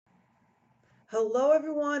Hello,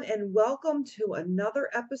 everyone, and welcome to another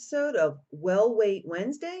episode of Well Weight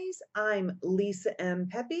Wednesdays. I'm Lisa M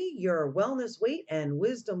Pepe, your wellness, weight, and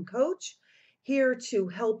wisdom coach, here to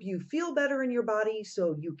help you feel better in your body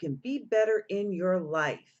so you can be better in your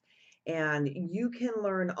life. And you can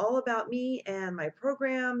learn all about me and my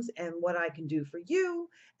programs and what I can do for you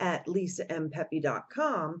at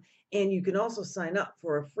lisampepe.com. And you can also sign up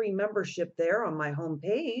for a free membership there on my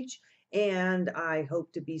homepage. And I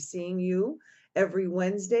hope to be seeing you every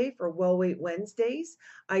Wednesday for Well Weight Wednesdays.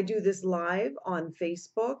 I do this live on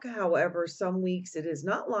Facebook. However, some weeks it is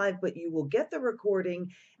not live, but you will get the recording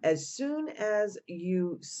as soon as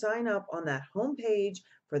you sign up on that homepage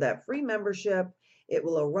for that free membership. It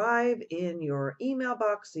will arrive in your email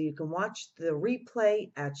box so you can watch the replay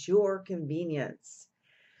at your convenience.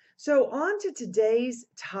 So, on to today's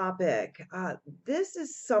topic. This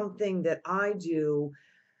is something that I do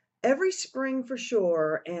every spring for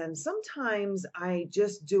sure, and sometimes I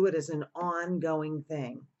just do it as an ongoing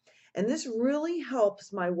thing. And this really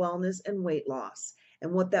helps my wellness and weight loss.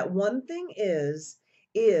 And what that one thing is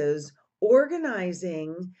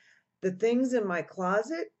organizing the things in my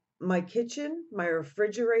closet, my kitchen, my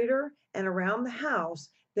refrigerator, and around the house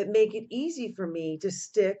that make it easy for me to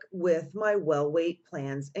stick with my well weight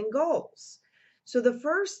plans and goals. So, the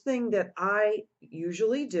first thing that I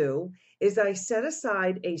usually do is I set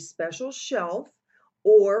aside a special shelf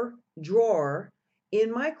or drawer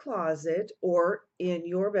in my closet or in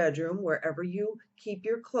your bedroom, wherever you keep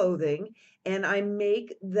your clothing, and I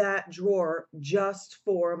make that drawer just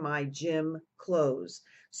for my gym clothes.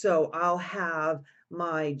 So I'll have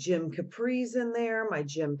my gym capris in there, my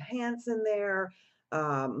gym pants in there,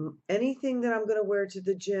 anything that I'm going to wear to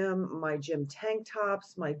the gym, my gym tank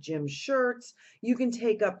tops, my gym shirts. You can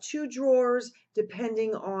take up two drawers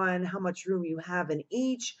depending on how much room you have in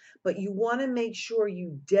each, but you want to make sure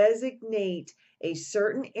you designate a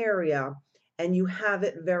certain area and you have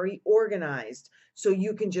it very organized so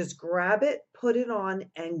you can just grab it, put it on,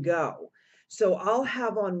 and go. So I'll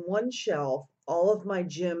have on one shelf all of my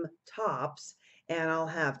gym tops, and I'll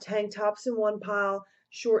have tank tops in one pile,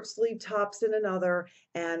 short sleeve tops in another,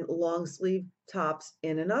 and long sleeve tops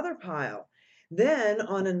in another pile. Then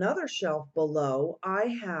on another shelf below, I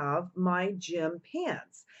have my gym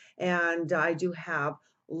pants, and I do have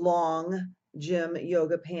long gym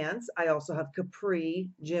yoga pants. I also have capri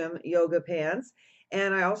gym yoga pants,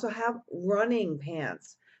 and I also have running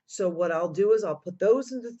pants. So what I'll do is I'll put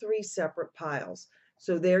those into three separate piles.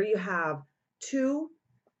 So there you have two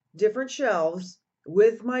different shelves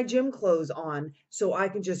with my gym clothes on so I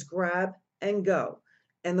can just grab and go.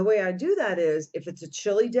 And the way I do that is if it's a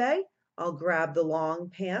chilly day, I'll grab the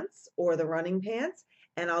long pants or the running pants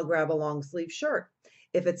and I'll grab a long sleeve shirt.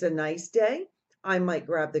 If it's a nice day, I might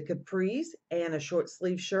grab the capris and a short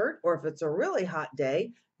sleeve shirt, or if it's a really hot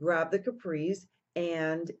day, grab the capris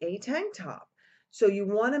and a tank top. So you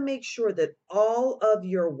want to make sure that all of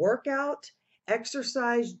your workout,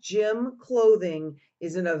 exercise, gym clothing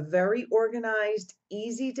is in a very organized,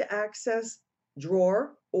 easy to access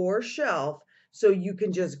drawer or shelf so you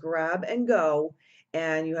can just grab and go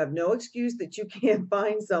and you have no excuse that you can't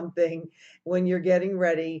find something when you're getting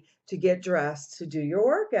ready to get dressed to do your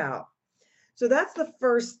workout. So that's the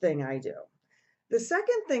first thing I do. The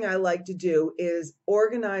second thing I like to do is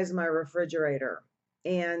organize my refrigerator.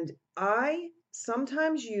 And I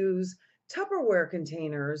sometimes use Tupperware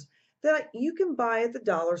containers that you can buy at the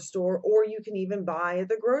dollar store or you can even buy at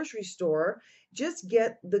the grocery store. Just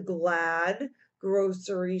get the Glad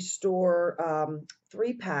grocery store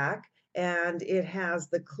 3-pack, and it has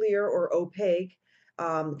the clear or opaque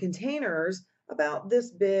containers about this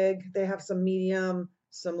big. They have some medium,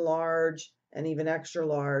 some large, and even extra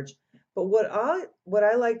large. But what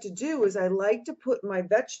I like to do is I like to put my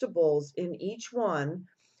vegetables in each one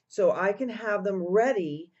so I can have them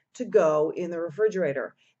ready to go in the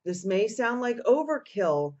refrigerator. This may sound like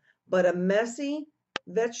overkill, but a messy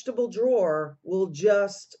vegetable drawer will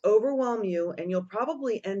just overwhelm you, and you'll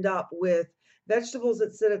probably end up with vegetables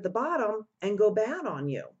that sit at the bottom and go bad on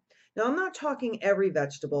you. Now, I'm not talking every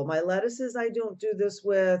vegetable. My lettuces I don't do this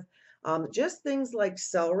with, just things like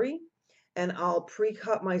celery, and I'll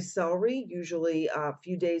pre-cut my celery usually a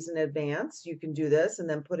few days in advance. You can do this and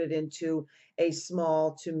then put it into a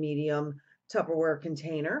small to medium Tupperware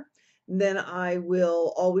container. Then I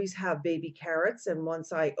will always have baby carrots, and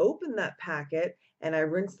once I open that packet and I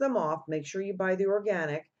rinse them off, make sure you buy the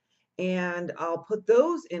organic, and I'll put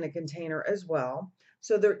those in a container as well,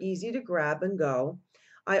 so they're easy to grab and go.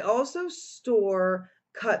 I also store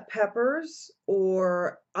cut peppers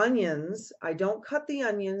or onions. I don't cut the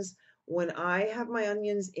onions when I have my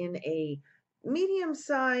onions in a medium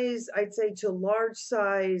size, I'd say, to large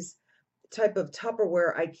size type of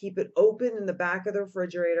Tupperware. I keep it open in the back of the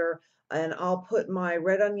refrigerator, and I'll put my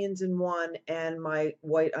red onions in one and my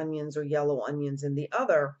white onions or yellow onions in the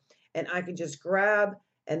other. And I can just grab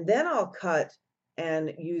and then I'll cut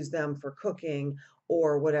and use them for cooking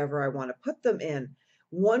or whatever I want to put them in.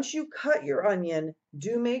 Once you cut your onion,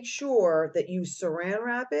 do make sure that you saran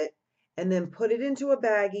wrap it and then put it into a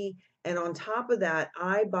baggie. And on top of that,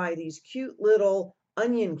 I buy these cute little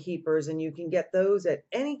onion keepers, and you can get those at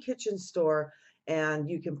any kitchen store, and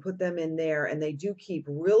you can put them in there, and they do keep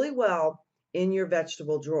really well in your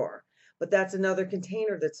vegetable drawer. But that's another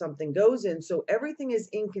container that something goes in. So everything is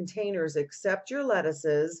in containers except your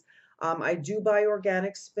lettuces. I do buy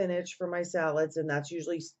organic spinach for my salads, and that's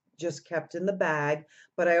usually just kept in the bag,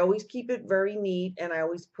 but I always keep it very neat, and I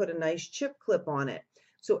always put a nice chip clip on it.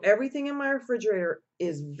 So everything in my refrigerator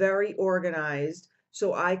is very organized,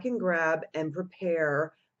 so I can grab and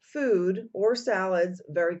prepare food or salads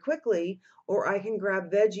very quickly, or I can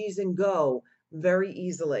grab veggies and go very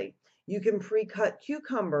easily. You can pre-cut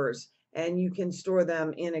cucumbers and you can store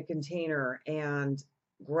them in a container and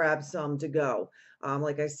grab some to go.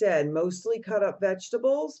 Like I said, mostly cut up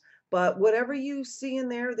vegetables, but whatever you see in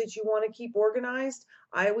there that you want to keep organized,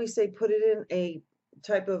 I always say put it in a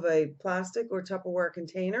type of a plastic or Tupperware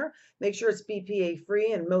container. Make sure it's BPA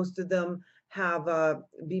free, and most of them have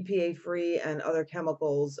BPA free and other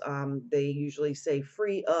chemicals. They usually say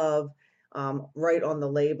free of right on the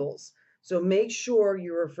labels. So make sure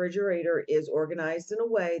your refrigerator is organized in a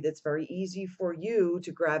way that's very easy for you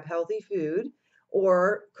to grab healthy food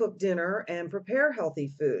or cook dinner and prepare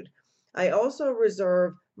healthy food. I also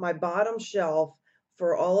reserve my bottom shelf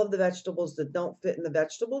for all of the vegetables that don't fit in the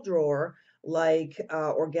vegetable drawer, like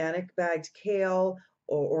organic bagged kale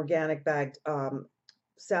or organic bagged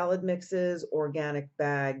salad mixes, organic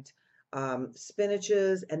bagged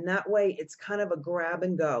spinaches, and that way it's kind of a grab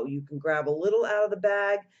and go. You can grab a little out of the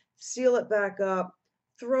bag, seal it back up,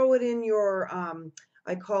 throw it in your,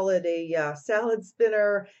 I call it a salad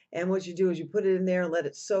spinner, and what you do is you put it in there, let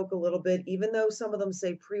it soak a little bit. Even though some of them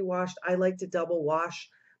say pre-washed, I like to double wash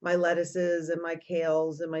my lettuces and my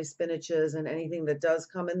kales and my spinaches and anything that does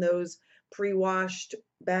come in those pre-washed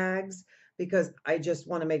bags, because I just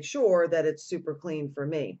want to make sure that it's super clean for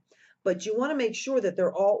me. But you want to make sure that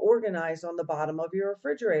they're all organized on the bottom of your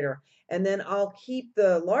refrigerator. And then I'll keep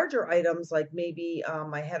the larger items, like maybe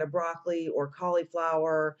my head of broccoli or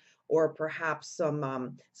cauliflower, or perhaps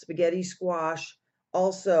some spaghetti squash,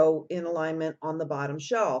 also in alignment on the bottom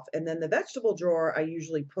shelf. And then the vegetable drawer, I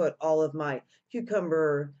usually put all of my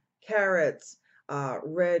cucumber, carrots,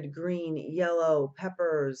 red, green, yellow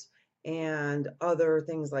peppers, and other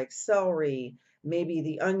things like celery, maybe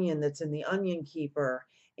the onion that's in the onion keeper,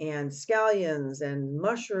 and scallions and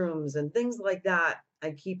mushrooms and things like that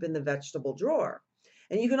I keep in the vegetable drawer.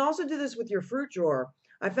 And you can also do this with your fruit drawer.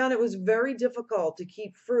 I found it was very difficult to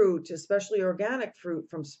keep fruit, especially organic fruit,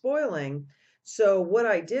 from spoiling. So what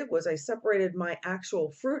I did was I separated my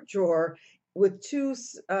actual fruit drawer with two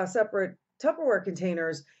separate Tupperware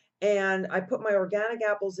containers, and I put my organic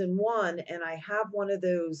apples in one, and I have one of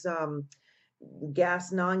those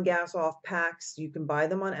non-gas off packs. You can buy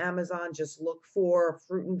them on Amazon. Just look for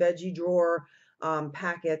fruit and veggie drawer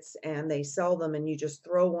packets, and they sell them, and you just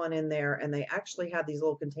throw one in there, and they actually have these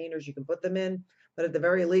little containers you can put them in. But at the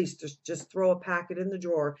very least, just throw a packet in the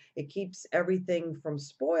drawer. It keeps everything from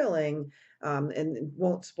spoiling, and it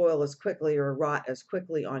won't spoil as quickly or rot as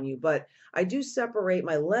quickly on you. But I do separate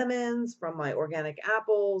my lemons from my organic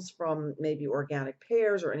apples, from maybe organic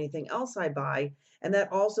pears or anything else I buy. And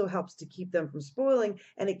that also helps to keep them from spoiling,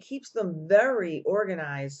 and it keeps them very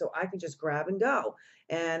organized, so I can just grab and go.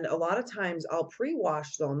 And a lot of times I'll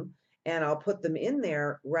pre-wash them and I'll put them in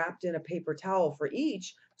there wrapped in a paper towel for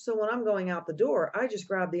each. So when I'm going out the door, I just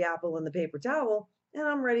grab the apple and the paper towel and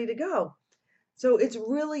I'm ready to go. So it's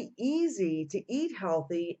really easy to eat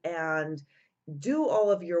healthy and do all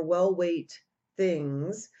of your well-weight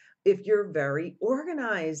things if you're very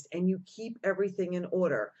organized and you keep everything in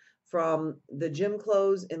order, from the gym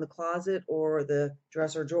clothes in the closet or the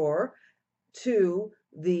dresser drawer to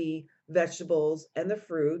the vegetables and the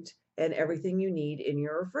fruit and everything you need in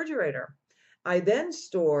your refrigerator. I then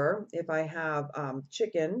store, if I have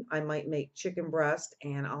chicken, I might make chicken breast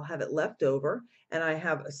and I'll have it left over. And I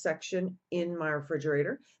have a section in my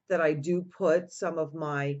refrigerator that I do put some of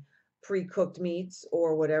my pre-cooked meats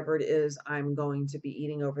or whatever it is I'm going to be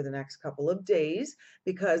eating over the next couple of days,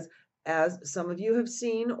 because as some of you have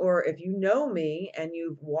seen, or if you know me and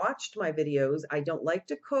you've watched my videos, I don't like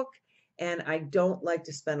to cook And I don't like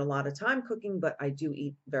to spend a lot of time cooking, but I do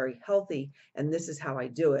eat very healthy. And this is how I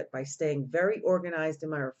do it, by staying very organized in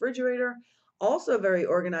my refrigerator, also very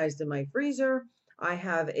organized in my freezer. I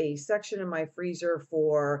have a section in my freezer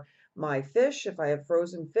for my fish, if I have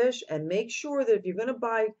frozen fish, and make sure that if you're going to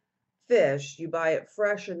buy fish, you buy it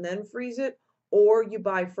fresh and then freeze it, or you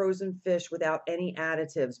buy frozen fish without any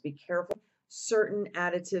additives. Be careful certain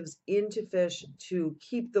additives into fish to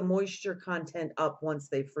keep the moisture content up once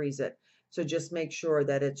they freeze it. So just make sure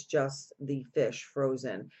that it's just the fish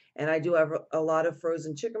frozen. And I do have a lot of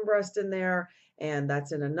frozen chicken breast in there, and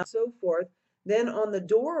that's in enough, so forth. Then on the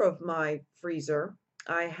door of my freezer,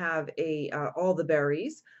 I have all the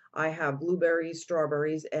berries. I have blueberries,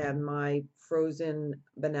 strawberries, and my frozen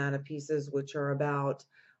banana pieces, which are about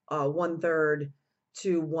 1/3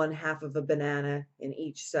 to 1/2 of a banana in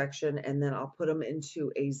each section. And then I'll put them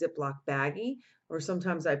into a Ziploc baggie, or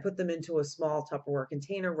sometimes I put them into a small Tupperware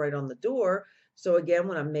container right on the door. So again,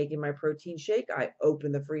 when I'm making my protein shake, I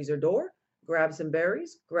open the freezer door, grab some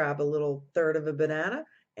berries, grab a little third of a banana,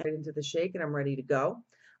 add it into the shake, and I'm ready to go.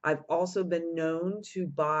 I've also been known to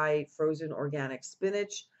buy frozen organic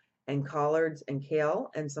spinach and collards and kale,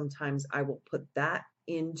 and sometimes I will put that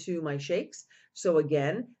into my shakes. So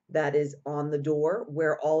again, that is on the door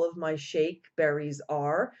where all of my shake berries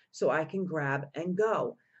are, so I can grab and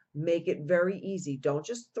go. Make it very easy. Don't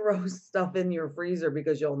just throw stuff in your freezer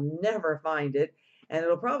because you'll never find it, and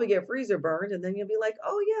it'll probably get freezer burned, and then you'll be like,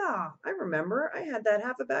 oh yeah, I remember I had that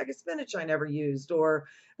half a bag of spinach I never used, or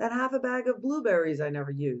that half a bag of blueberries I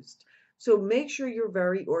never used. So make sure you're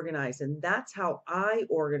very organized, and that's how I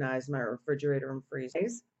organize my refrigerator and freezer.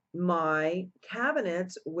 My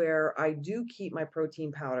cabinets where I do keep my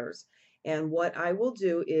protein powders. And what I will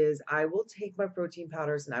do is I will take my protein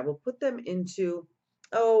powders and I will put them into,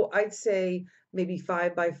 I'd say maybe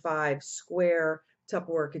 5x5 square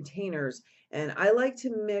Tupperware containers. And I like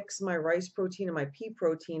to mix my rice protein and my pea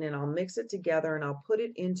protein, and I'll mix it together and I'll put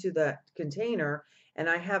it into the container. And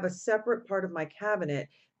I have a separate part of my cabinet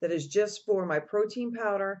that is just for my protein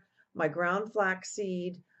powder, my ground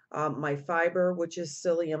flaxseed, my fiber, which is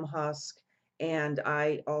psyllium husk, and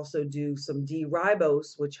I also do some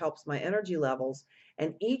D-ribose, which helps my energy levels.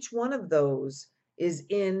 And each one of those is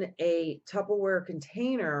in a Tupperware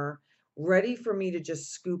container ready for me to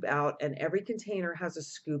just scoop out, and every container has a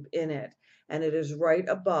scoop in it. And it is right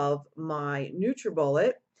above my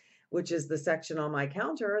NutriBullet, which is the section on my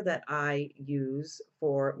counter that I use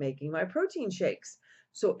for making my protein shakes.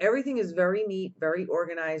 So everything is very neat, very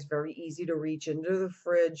organized, very easy to reach into the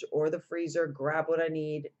fridge or the freezer, grab what I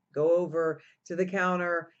need, go over to the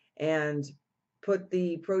counter and put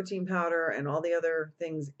the protein powder and all the other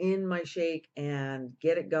things in my shake and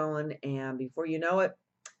get it going. And before you know it,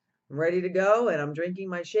 I'm ready to go and I'm drinking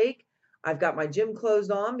my shake. I've got my gym clothes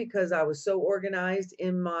on because I was so organized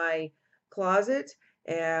in my closet,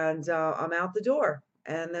 and I'm out the door.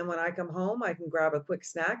 And then when I come home, I can grab a quick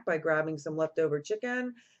snack by grabbing some leftover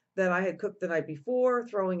chicken that I had cooked the night before,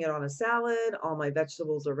 throwing it on a salad. All my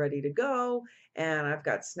vegetables are ready to go, and I've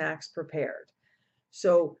got snacks prepared.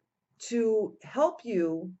 So, to help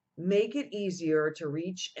you make it easier to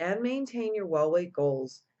reach and maintain your well weight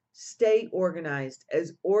goals, stay organized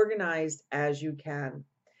as you can.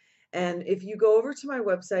 And if you go over to my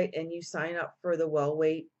website and you sign up for the Well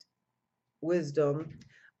Weight Wisdom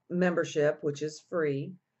membership, which is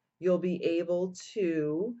free, you'll be able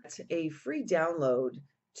to get a free download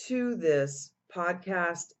to this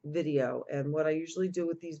podcast video. And what I usually do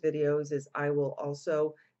with these videos is I will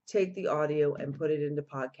also take the audio and put it into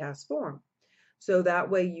podcast form. So that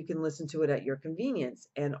way you can listen to it at your convenience.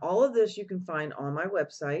 And all of this you can find on my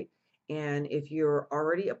website. And if you're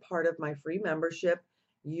already a part of my free membership,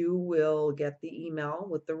 you will get the email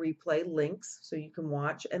with the replay links so you can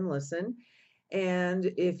watch and listen. And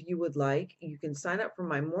if you would like, you can sign up for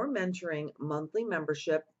my More Mentoring monthly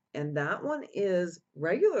membership. And that one is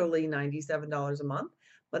regularly $97 a month,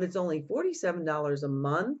 but it's only $47 a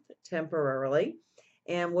month temporarily.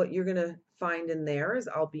 And what you're going to find in there is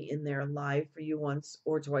I'll be in there live for you once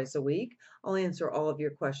or twice a week. I'll answer all of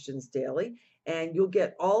your questions daily, and you'll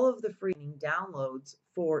get all of the free downloads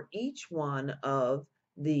for each one of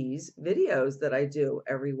these videos that I do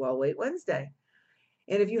every Well Weight Wednesday.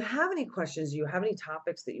 And if you have any questions, you have any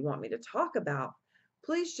topics that you want me to talk about,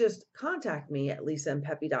 please just contact me at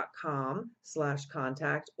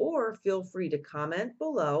lisampepe.com/contact, or feel free to comment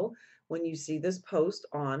below when you see this post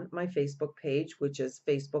on my Facebook page, which is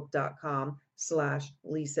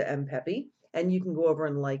facebook.com/lisampepe. And you can go over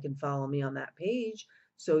and like and follow me on that page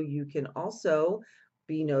so you can also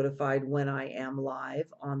be notified when I am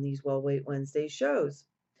live on these Well Weight Wednesday shows.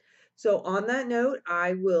 So, on that note,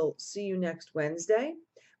 I will see you next Wednesday.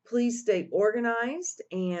 Please stay organized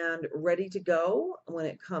and ready to go when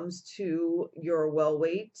it comes to your well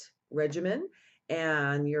weight regimen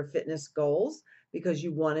and your fitness goals, because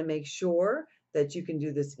you want to make sure that you can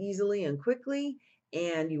do this easily and quickly.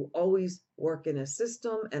 And you always work in a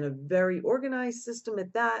system, and a very organized system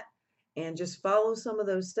at that. And just follow some of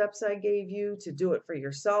those steps I gave you to do it for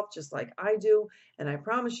yourself, just like I do. And I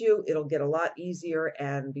promise you, it'll get a lot easier.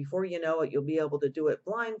 And before you know it, you'll be able to do it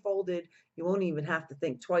blindfolded. You won't even have to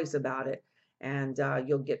think twice about it. And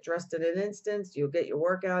you'll get dressed in an instant. You'll get your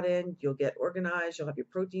workout in. You'll get organized. You'll have your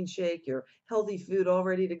protein shake, your healthy food all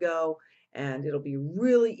ready to go. And it'll be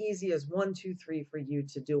really easy as 1, 2, 3 for you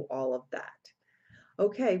to do all of that.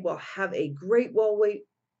 Okay, well, have a great well weight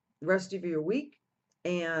rest of your week.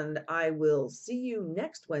 And I will see you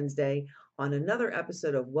next Wednesday on another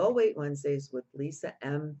episode of Well Weight Wednesdays with Lisa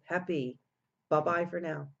M. Pepe. Bye bye for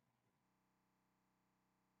now.